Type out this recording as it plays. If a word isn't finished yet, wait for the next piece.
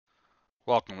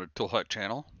Welcome to Tool Hut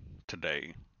channel.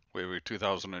 Today we have a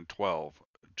 2012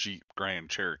 Jeep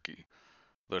Grand Cherokee.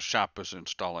 The shop is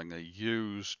installing a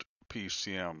used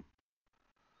PCM.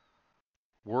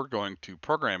 We're going to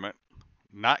program it,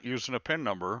 not using a PIN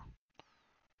number.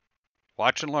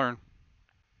 Watch and learn.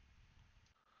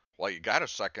 While you got a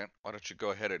second, why don't you go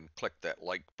ahead and click that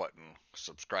like button,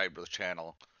 subscribe to the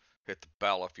channel, hit the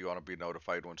bell if you want to be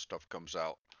notified when stuff comes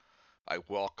out. I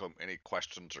welcome any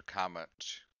questions or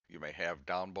comments you may have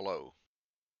down below.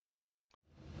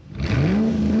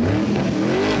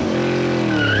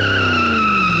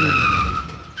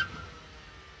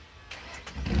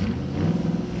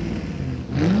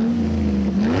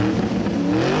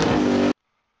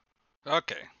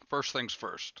 Okay, first things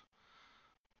first.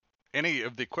 Any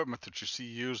of the equipment that you see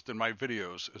used in my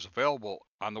videos is available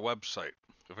on the website.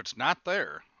 If it's not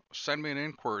there, send me an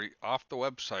inquiry off the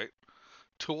website,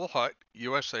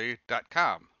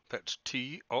 toolhutusa.com. That's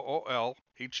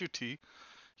TOOLHUT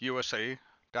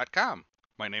USA.com.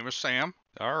 My name is Sam.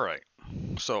 All right,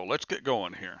 so let's get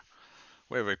going here.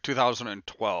 We have a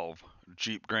 2012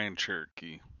 Jeep Grand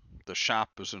Cherokee. The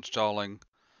shop is installing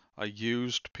a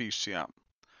used PCM.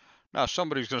 Now,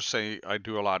 somebody's going to say I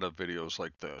do a lot of videos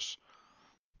like this.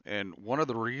 And one of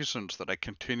the reasons that I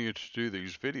continue to do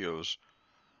these videos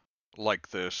like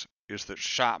this is that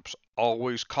shops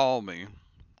always call me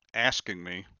asking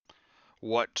me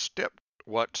what step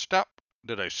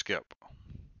did I skip?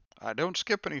 I don't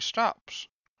skip any steps.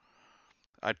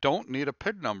 I don't need a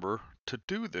PIN number to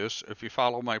do this if you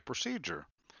follow my procedure.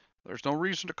 There's no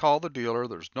reason to call the dealer.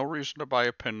 There's no reason to buy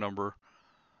a PIN number.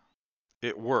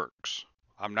 It works.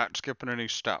 I'm not skipping any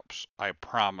steps. I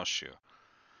promise you.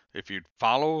 If you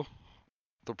follow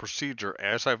the procedure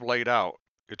as I've laid out,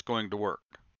 it's going to work.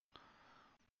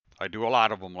 I do a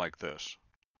lot of them like this.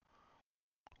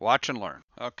 Watch and learn.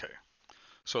 Okay,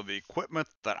 so the equipment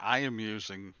that I am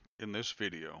using in this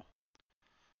video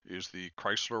is the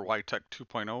Chrysler Witech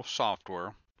 2.0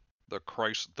 software,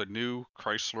 the new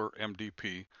Chrysler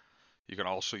MDP. You can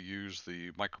also use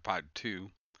the Micropod 2,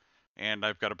 and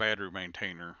I've got a battery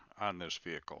maintainer on this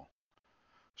vehicle.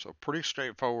 So pretty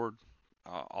straightforward,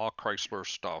 all Chrysler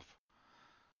stuff.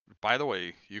 By the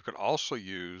way, you could also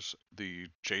use the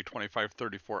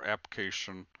J2534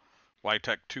 application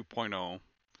Witech 2.0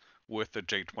 with the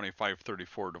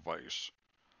J2534 device.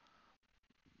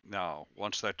 Now,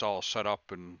 once that's all set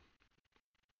up and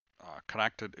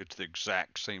connected, it's the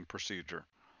exact same procedure.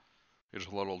 It's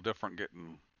a little different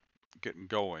getting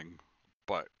going,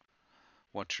 but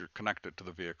once you're connected to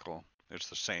the vehicle, it's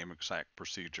the same exact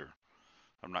procedure.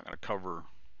 I'm not going to cover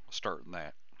starting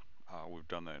that. We've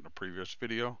done that in a previous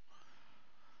video.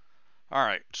 All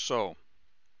right, so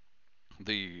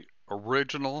the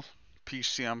original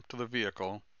PCM to the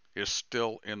vehicle is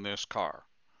still in this car.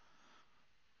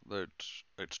 It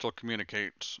still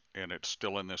communicates and it's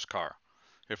still in this car.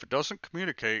 If it doesn't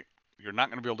communicate, you're not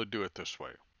going to be able to do it this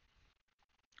way.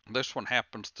 This one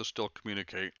happens to still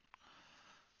communicate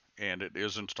and it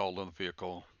is installed in the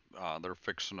vehicle. They're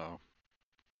fixing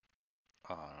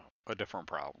a different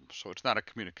problem, so it's not a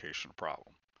communication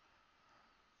problem.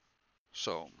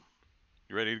 So,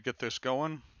 you ready to get this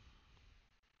going?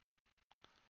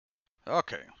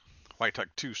 Okay, Witech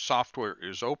 2 software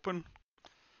is open.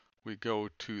 We go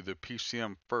to the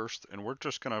PCM first, and we're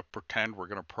just going to pretend we're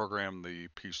going to program the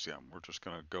PCM. We're just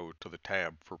going to go to the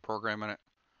tab for programming it.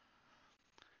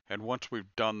 And once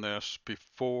we've done this,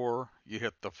 before you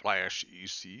hit the flash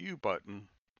ECU button,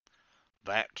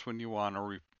 that's when you want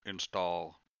to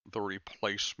install the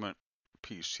replacement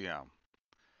PCM.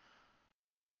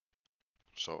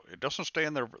 So it doesn't stay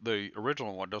in there, the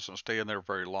original one doesn't stay in there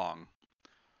very long,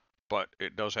 but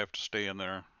it does have to stay in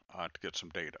there to get some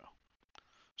data.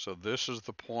 So this is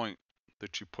the point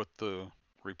that you put the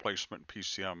replacement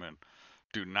PCM in.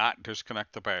 Do not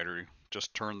disconnect the battery,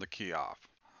 just turn the key off.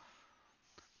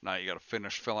 Now you got to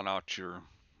finish filling out your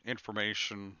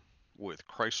information with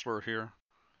Chrysler here.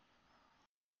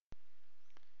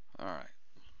 All right,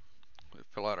 we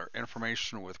fill out our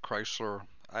information with Chrysler.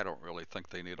 I don't really think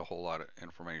they need a whole lot of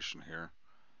information here.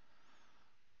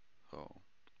 So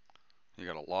you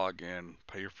got to log in,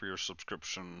 pay for your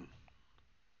subscription,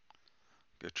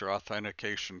 get your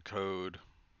authentication code,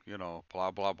 you know, blah,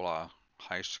 blah, blah,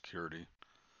 high security.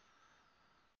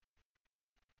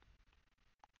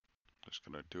 Just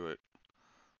going to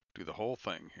do the whole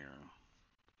thing here.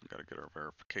 We got to get our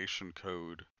verification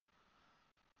code.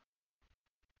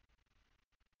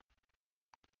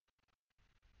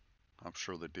 I'm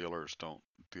sure the dealers don't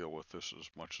deal with this as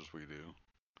much as we do.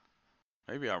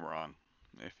 Maybe I'm wrong.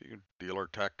 If you're dealer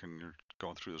tech and you're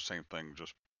going through the same thing,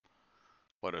 just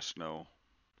let us know.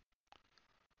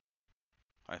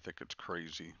 I think it's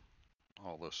crazy.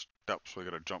 All the steps we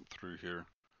gotta jump through here.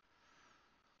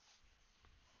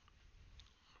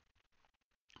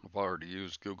 I've already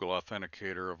used Google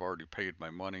Authenticator. I've already paid my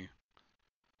money.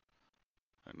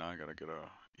 And now I gotta get a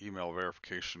email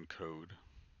verification code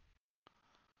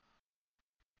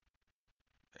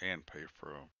and pay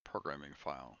for a programming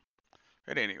file.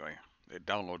 And anyway, it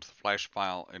downloads the flash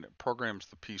file and it programs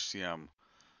the PCM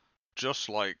just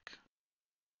like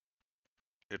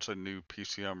it's a new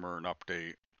PCM or an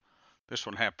update. This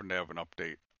one happened to have an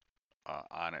update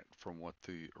on it from what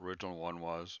the original one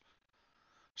was.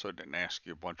 So it didn't ask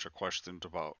you a bunch of questions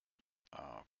about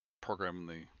programming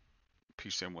the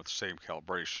PCM with the same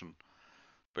calibration.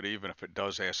 But even if it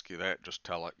does ask you that, just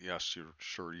tell it, yes, you're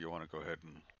sure you want to go ahead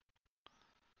and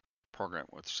program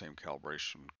it with the same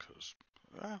calibration, because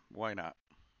why not?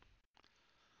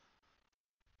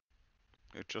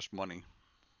 It's just money.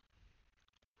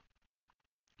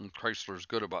 And Chrysler's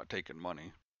good about taking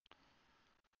money.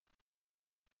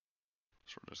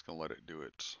 So we're just going to let it do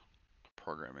its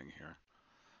programming here.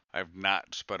 I have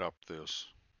not sped up this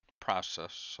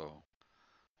process, so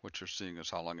what you're seeing is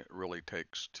how long it really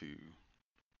takes to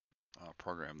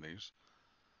program these.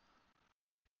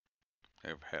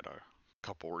 I've had a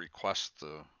couple requests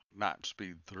to not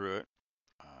speed through it.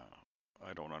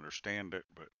 I don't understand it,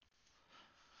 but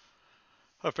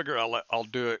I figure I'll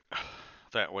do it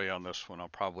that way on this one. I'll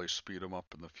probably speed them up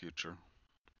in the future.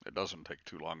 It doesn't take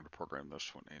too long to program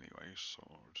this one anyway, so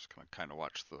we're just gonna kind of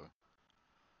watch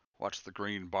the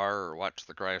green bar, or watch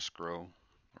the grass grow,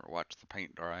 or watch the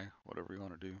paint dry, whatever you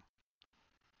want to do.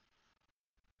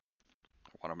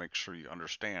 I want to make sure you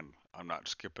understand I'm not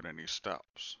skipping any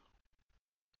steps.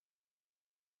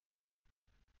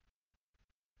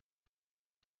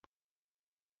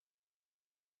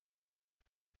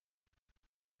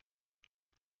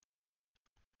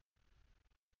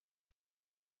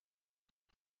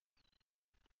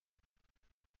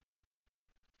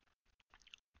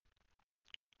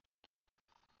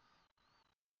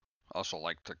 I also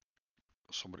like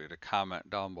somebody to comment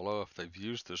down below if they've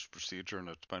used this procedure and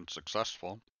it's been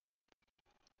successful.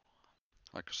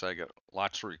 Like I say, I get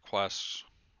lots of requests.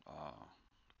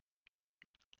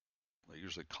 They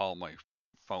usually call my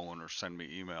phone or send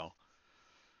me email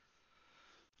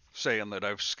saying that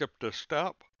I've skipped a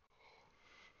step,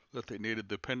 that they needed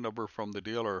the PIN number from the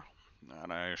dealer,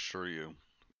 and I assure you,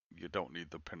 you don't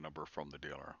need the PIN number from the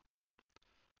dealer.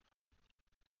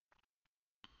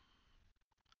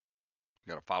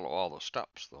 You got to follow all the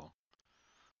steps though.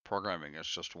 Programming is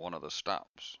just one of the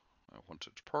steps. Once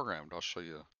it's programmed, I'll show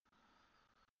you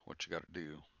what you got to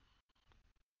do.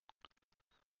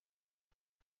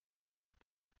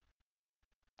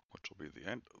 Which will be the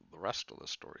end, the rest of the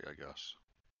story, I guess.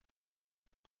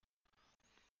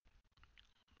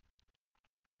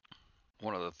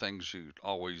 One of the things you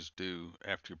always do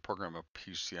after you program a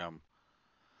PCM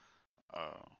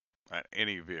at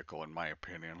any vehicle, in my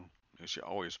opinion, is you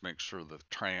always make sure the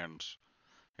trans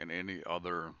and any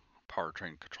other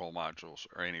powertrain control modules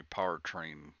or any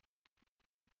powertrain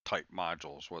type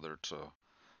modules, whether it's a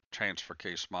transfer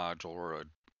case module or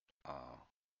a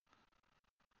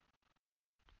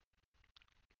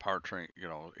powertrain,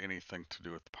 anything to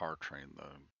do with the powertrain,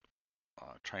 the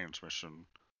transmission,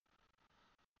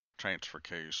 transfer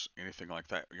case, anything like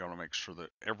that, you want to make sure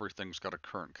that everything's got a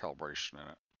current calibration in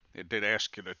it. It did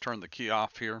ask you to turn the key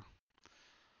off here,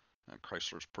 and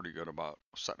Chrysler's pretty good about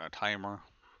setting a timer.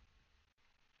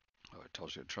 It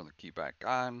tells you to turn the key back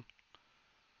on.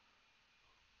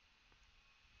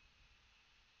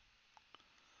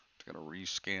 It's going to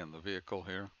rescan the vehicle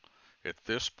here. At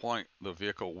this point, the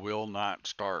vehicle will not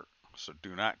start, so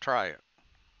do not try it.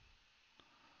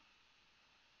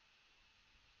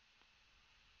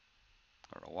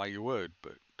 I don't know why you would,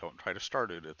 but don't try to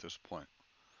start it at this point.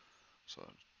 So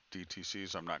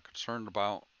DTCs I'm not concerned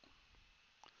about.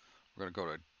 We're going to go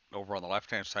to, over on the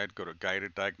left-hand side, go to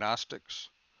guided diagnostics.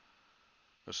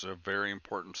 This is a very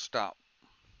important step.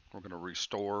 We're going to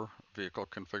restore vehicle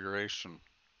configuration.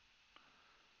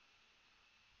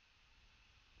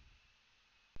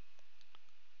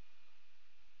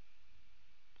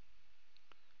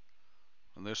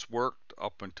 And this worked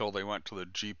up until they went to the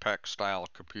GPEC style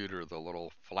computer, the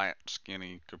little flat,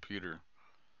 skinny computer.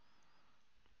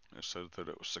 It says that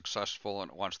it was successful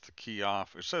and it wants the key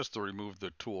off. It says to remove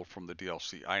the tool from the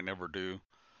DLC. I never do.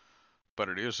 But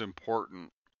it is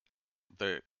important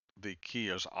that the key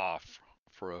is off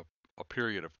for a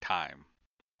period of time.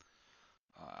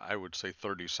 I would say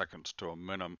 30 seconds to a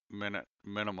minute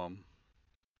minimum.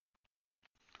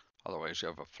 Otherwise, you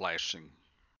have a flashing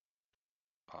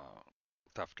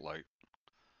theft light.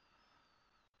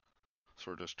 So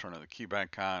we're just turning the key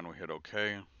back on. We hit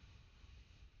OK.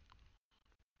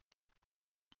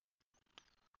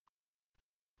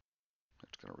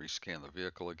 It's going to rescan the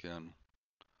vehicle again.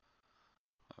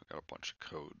 I've got a bunch of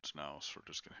codes now, so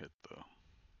we're just going to hit the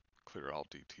clear all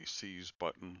DTCs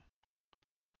button.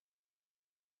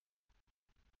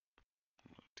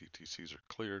 DTCs are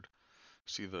cleared.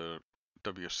 See, the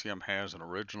WCM has an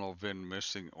original VIN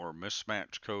missing or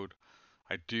mismatch code.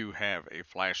 I do have a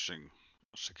flashing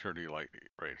security light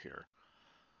right here.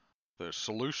 The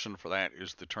solution for that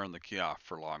is to turn the key off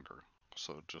for longer.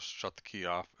 So just shut the key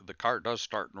off. The car does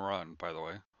start and run, by the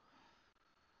way.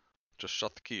 Just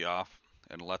shut the key off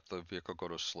and let the vehicle go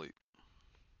to sleep.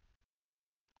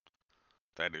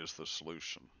 That is the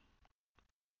solution.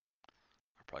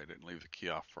 I probably didn't leave the key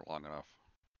off for long enough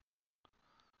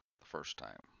the first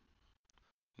time.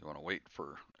 You want to wait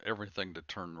for everything to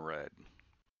turn red.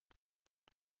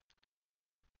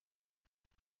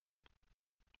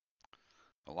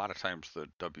 A lot of times the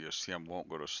WCM won't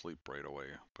go to sleep right away,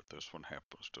 but this one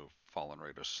happens to have fallen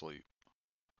right asleep.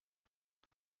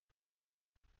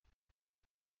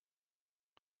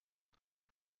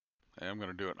 And I'm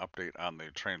going to do an update on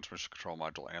the transmission control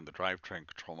module and the drivetrain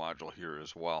control module here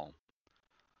as well.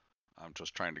 I'm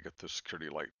just trying to get the security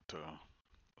light to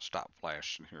stop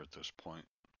flashing here at this point.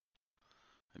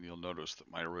 And you'll notice that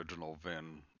my original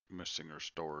VIN missing or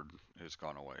stored has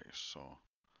gone away, so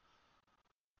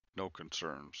no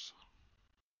concerns.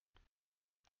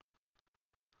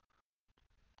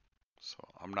 So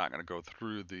I'm not going to go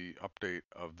through the update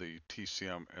of the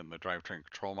TCM and the drivetrain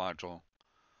control module.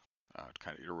 It's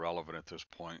kind of irrelevant at this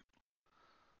point.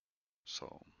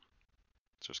 So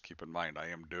just keep in mind I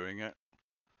am doing it.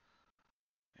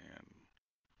 And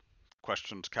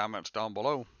questions, comments down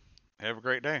below. Have a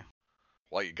great day.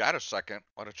 While you got a second,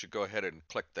 why don't you go ahead and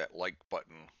click that like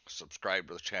button, subscribe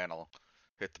to the channel,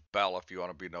 hit the bell if you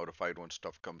want to be notified when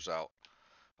stuff comes out.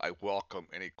 I welcome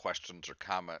any questions or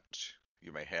comments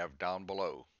you may have down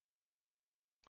below.